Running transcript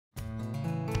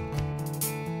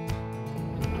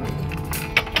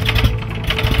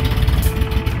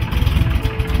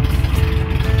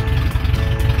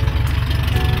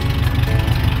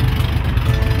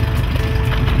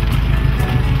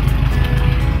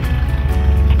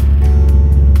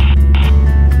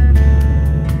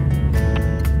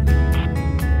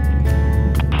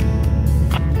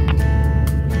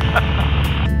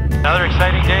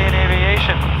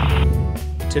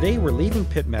Today we're leaving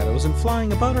Pitt Meadows and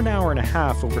flying about an hour and a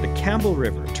half over to Campbell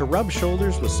River to rub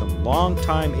shoulders with some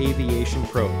long-time aviation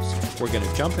pros. We're going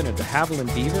to jump into de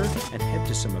Havilland Beaver and head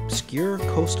to some obscure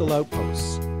coastal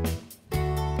outposts.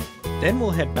 Then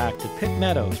we'll head back to Pitt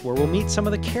Meadows where we'll meet some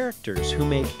of the characters who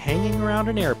make hanging around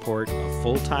an airport a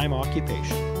full-time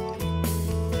occupation.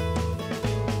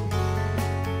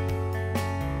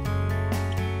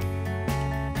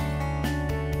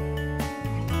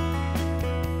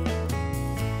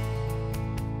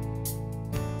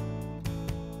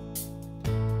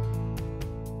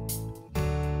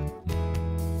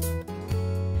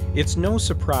 It's no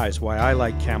surprise why I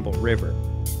like Campbell River.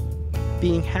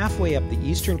 Being halfway up the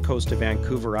eastern coast of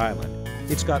Vancouver Island,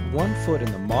 it's got one foot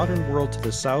in the modern world to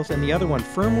the south and the other one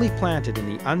firmly planted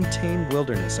in the untamed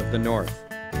wilderness of the north.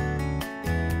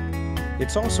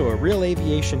 It's also a real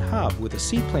aviation hub with a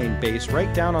seaplane base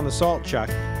right down on the Salt Chuck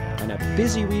and a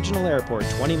busy regional airport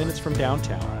 20 minutes from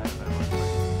downtown.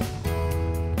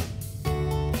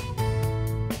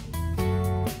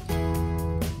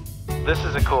 This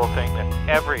is a cool thing that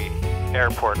every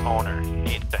airport owner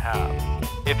needs to have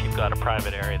if you've got a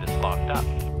private area that's locked up.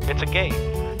 It's a gate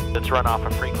that's run off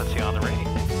a frequency on the radio.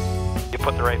 You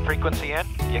put the right frequency in,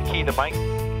 you key the mic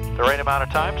the right amount of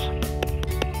times,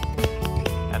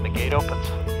 and the gate opens.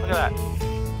 Look at that.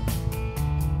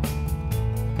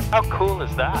 How cool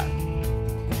is that?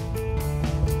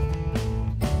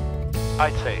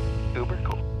 I'd say uber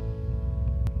cool.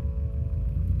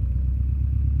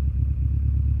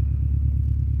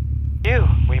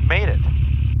 We made it.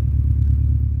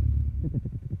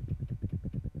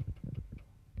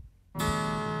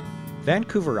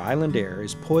 Vancouver Island Air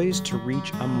is poised to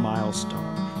reach a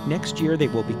milestone. Next year, they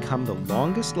will become the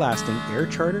longest-lasting air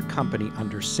charter company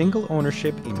under single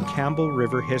ownership in Campbell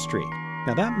River history.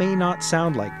 Now, that may not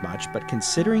sound like much, but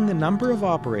considering the number of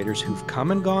operators who've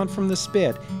come and gone from the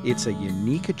Spit, it's a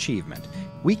unique achievement.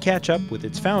 We catch up with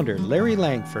its founder, Larry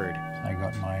Langford. I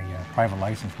got my private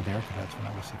license with Air Cadets when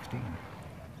I was 16.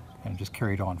 And just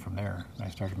carried on from there. I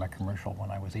started my commercial when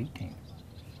I was 18.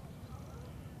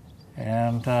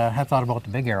 And had thought about the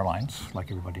big airlines,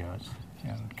 like everybody does,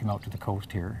 and came out to the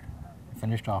coast here,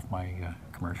 finished off my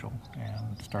commercial,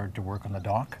 and started to work on the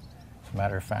dock. As a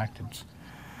matter of fact, it's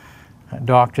a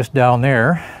dock just down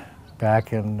there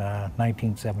back in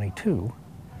 1972.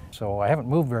 So I haven't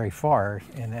moved very far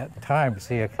in that time.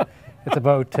 See, it's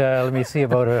about, let me see,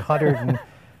 about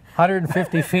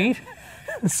 150 feet.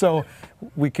 So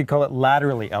we could call it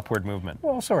laterally upward movement.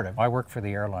 Well, sort of. I worked for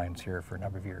the airlines here for a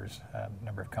number of years, a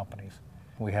number of companies.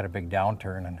 We had a big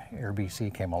downturn and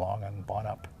AirBC came along and bought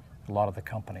up a lot of the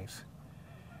companies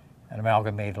and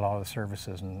amalgamated a lot of the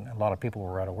services, and a lot of people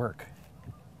were out of work.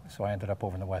 So I ended up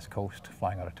over on the West Coast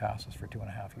flying out of Tassos for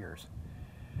 2.5 years.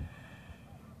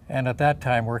 And at that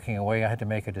time, working away, I had to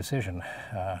make a decision.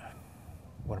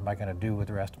 What am I going to do with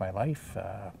the rest of my life?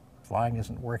 Flying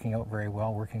isn't working out very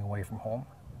well, working away from home.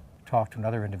 Talked to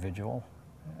another individual,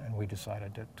 and we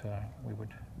decided that we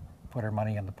would put our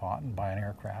money in the pot and buy an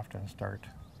aircraft and start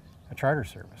a charter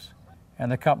service.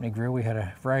 And the company grew. We had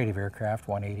a variety of aircraft,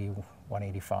 180,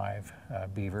 185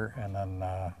 Beaver, and then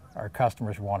our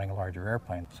customers were wanting a larger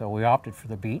airplane. So we opted for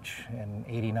the Beach in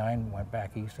 '89, went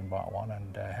back east and bought one,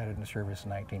 and had it in service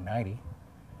in 1990.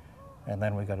 And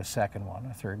then we got a second one,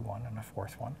 a third one, and a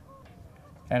fourth one.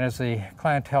 And as the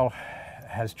clientele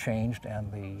has changed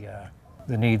and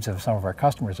the needs of some of our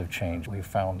customers have changed, we've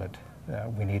found that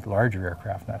we need larger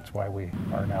aircraft, and that's why we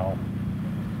are now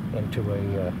into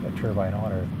a turbine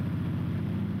otter.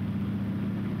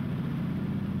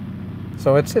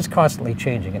 So it's constantly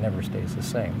changing, it never stays the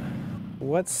same.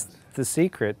 What's the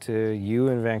secret to you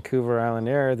and Vancouver Island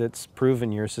Air that's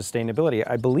proven your sustainability?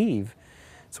 I believe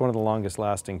it's one of the longest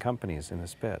lasting companies in the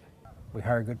Spit. We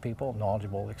hire good people,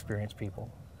 knowledgeable, experienced people.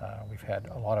 We've had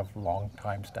a lot of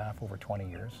long-time staff, over 20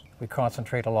 years. We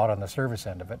concentrate a lot on the service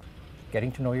end of it,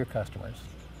 getting to know your customers,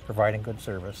 providing good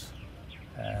service,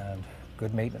 and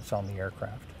good maintenance on the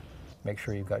aircraft. Make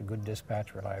sure you've got good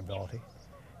dispatch reliability,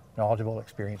 knowledgeable,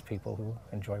 experienced people who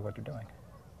enjoy what they're doing.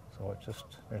 So it's just,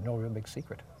 there's no real big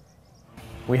secret.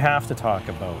 We have to talk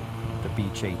about the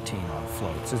Beach 18 on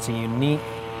floats. It's a unique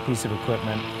piece of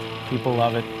equipment. People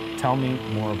love it. Tell me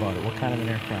more about it. What kind of an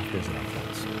aircraft is it on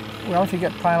floats? Well, if you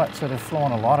get pilots that have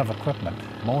flown a lot of equipment,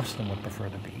 most of them would prefer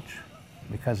the Beach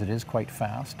because it is quite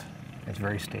fast. It's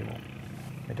very stable.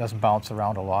 It doesn't bounce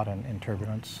around a lot in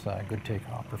turbulence, good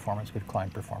takeoff performance, good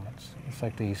climb performance. It's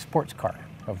like the sports car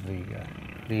of the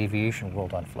aviation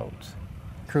world on floats.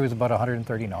 Cruise about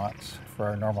 130 knots for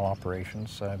our normal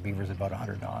operations. Beaver's about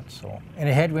 100 knots. So in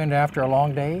a headwind after a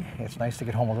long day, it's nice to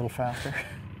get home a little faster.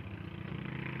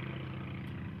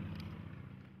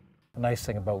 The nice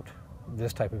thing about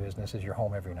this type of business is you're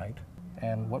home every night.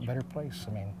 And what better place?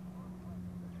 I mean,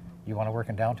 you want to work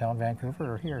in downtown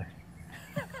Vancouver or here?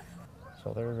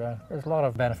 So there's a lot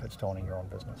of benefits to owning your own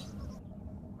business.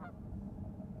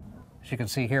 As you can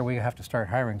see here, we have to start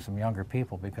hiring some younger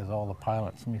people because all the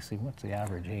pilots, let me see, what's the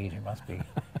average age? It must be,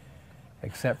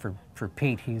 except for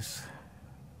Pete,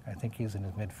 I think he's in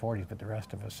his mid-40s, but the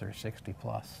rest of us are 60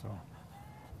 plus. So,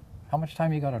 how much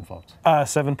time you got on floats?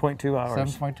 7.2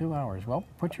 hours. 7.2 hours. Well,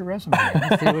 put your resume in.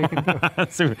 Let's see what we can do.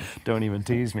 Don't even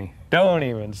tease me. Don't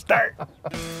even start.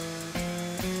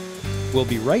 We'll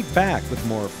be right back with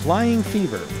more Flying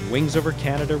Fever when Wings Over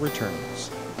Canada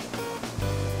returns.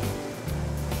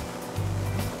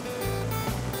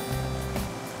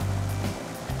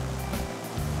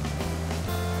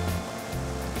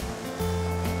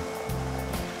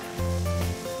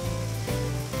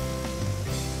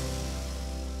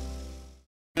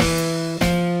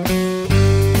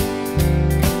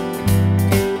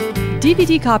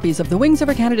 DVD copies of the Wings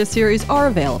Over Canada series are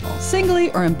available,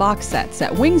 singly or in box sets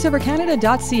at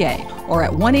wingsovercanada.ca or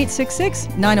at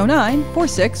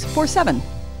 1-866-909-4647.